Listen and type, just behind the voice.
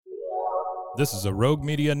This is a Rogue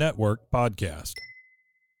Media Network podcast.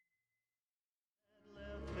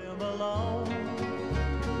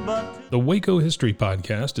 The Waco History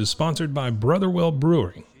Podcast is sponsored by Brotherwell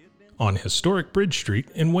Brewing on historic Bridge Street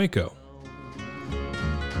in Waco.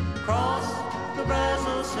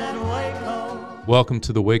 Welcome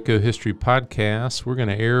to the Waco History Podcast. We're going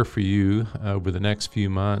to air for you over the next few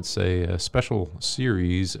months a special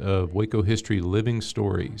series of Waco History Living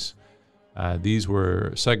Stories. These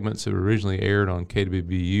were segments that were originally aired on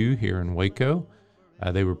KWBU here in Waco.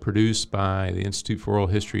 They were produced by the Institute for Oral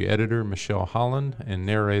History editor, Michelle Holland, and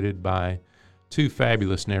narrated by two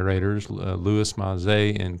fabulous narrators, Louis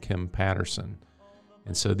Maze and Kim Patterson.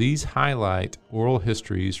 And so these highlight oral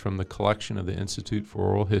histories from the collection of the Institute for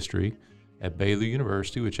Oral History at Baylor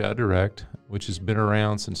University, which I direct, which has been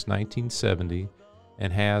around since 1970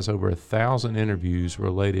 and has over 1,000 interviews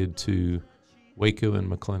related to Waco and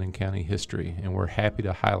McLennan County history, and we're happy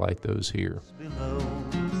to highlight those here.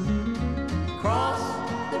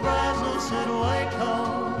 Cross the Brazos at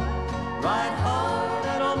Waco, ride hard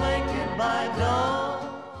and I'll make it by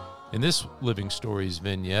dawn. In this Living Stories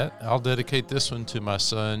vignette, I'll dedicate this one to my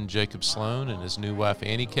son Jacob Sloan and his new wife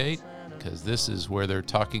Annie Kate, because this is where they're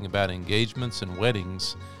talking about engagements and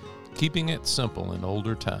weddings, keeping it simple in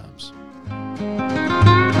older times.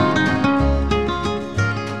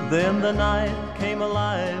 Then the night came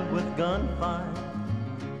alive with gunfire.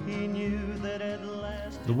 He knew that at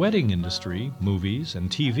last. The wedding industry, movies, and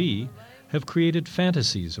TV have created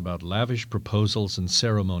fantasies about lavish proposals and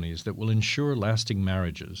ceremonies that will ensure lasting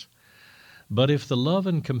marriages. But if the love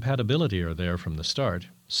and compatibility are there from the start,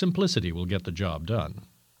 simplicity will get the job done.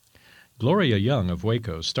 Gloria Young of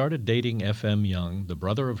Waco started dating F.M. Young, the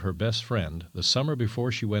brother of her best friend, the summer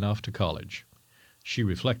before she went off to college. She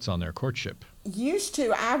reflects on their courtship. Used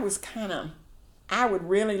to, I would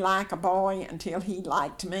really like a boy until he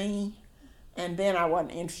liked me, and then I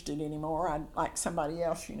wasn't interested anymore. I'd like somebody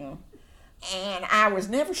else, And I was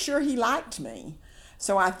never sure he liked me.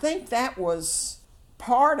 So I think that was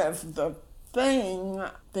part of the thing,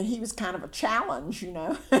 that he was kind of a challenge,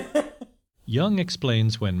 Young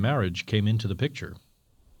explains when marriage came into the picture.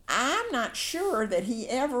 I'm not sure that he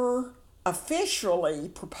ever officially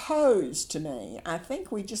proposed to me. I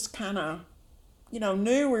think we just kind of,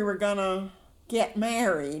 knew we were going to get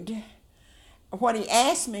married. What he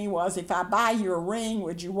asked me was, if I buy you a ring,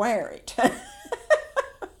 would you wear it?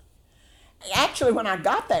 Actually, when I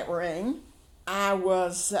got that ring, I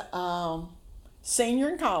was senior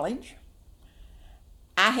in college.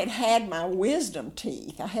 I had had my wisdom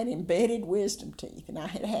teeth. I had embedded wisdom teeth, and I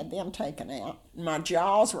had had them taken out. My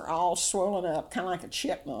jaws were all swollen up, kind of like a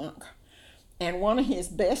chipmunk. And one of his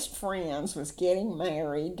best friends was getting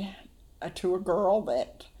married to a girl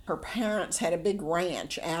that her parents had a big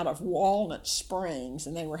ranch out of Walnut Springs,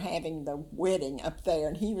 and they were having the wedding up there,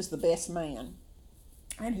 and he was the best man.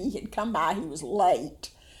 And he had come by, he was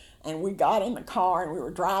late, and we got in the car, and we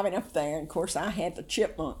were driving up there, and of course I had the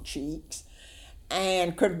chipmunk cheeks,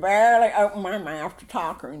 and could barely open my mouth to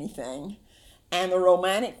talk or anything. And the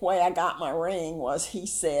romantic way I got my ring was, he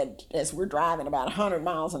said, as we're driving about 100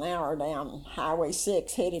 miles an hour down Highway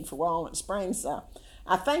 6 headed for Walnut Springs,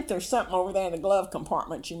 I think there's something over there in the glove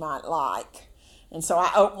compartment you might like. And so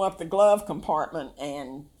I opened up the glove compartment,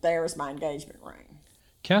 and there's my engagement ring.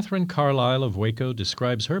 Catherine Carlisle of Waco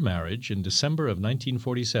describes her marriage in December of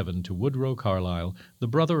 1947 to Woodrow Carlisle, the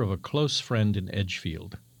brother of a close friend in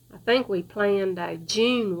Edgefield. I think we planned a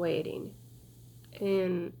June wedding,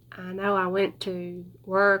 and I know I went to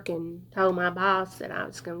work and told my boss that I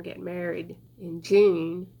was going to get married in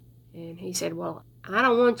June, and he said, well, I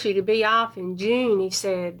don't want you to be off in June. He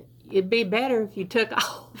said, it'd be better if you took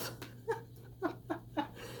off.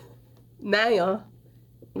 Now,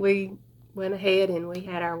 we went ahead and we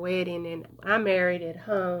had our wedding, and I married at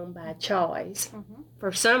home by choice. Mm-hmm.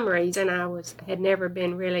 For some reason, I had never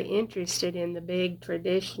been really interested in the big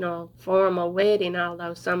traditional formal wedding,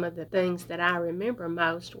 although some of the things that I remember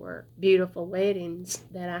most were beautiful weddings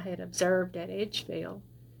that I had observed at Edgefield.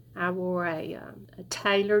 I wore a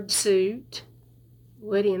tailored suit.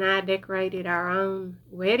 Woody and I decorated our own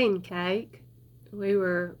wedding cake. We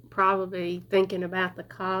were probably thinking about the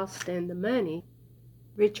cost and the money.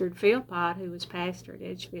 Richard Philpott, who was pastor at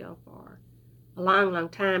Edgefield for a long, long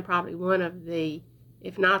time, probably one of the,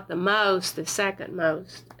 if not the most, the second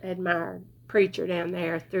most admired preacher down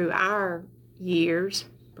there through our years,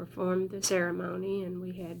 performed the ceremony, and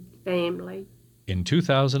we had family. In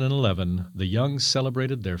 2011, the Youngs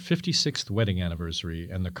celebrated their 56th wedding anniversary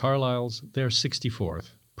and the Carlisles their 64th,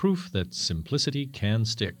 proof that simplicity can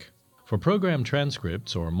stick. For program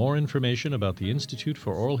transcripts or more information about the Institute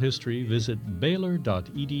for Oral History, visit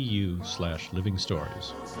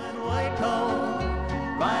baylor.edu/livingstories.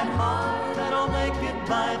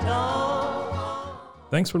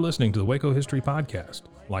 Thanks for listening to the Waco History Podcast.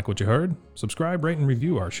 Like what you heard? Subscribe, rate, and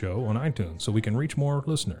review our show on iTunes so we can reach more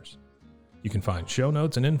listeners. You can find show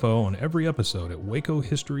notes and info on every episode at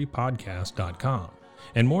wacohistorypodcast.com,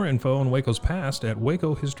 and more info on Waco's past at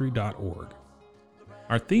wacohistory.org.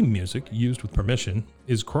 Our theme music, used with permission,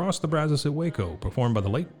 is Cross the Brazos at Waco, performed by the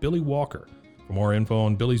late Billy Walker. For more info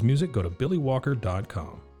on Billy's music, go to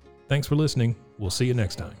billywalker.com. Thanks for listening. We'll see you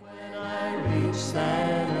next time.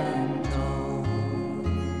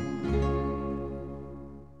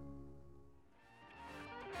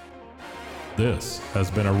 This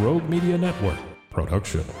has been a Rogue Media Network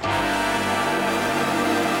production.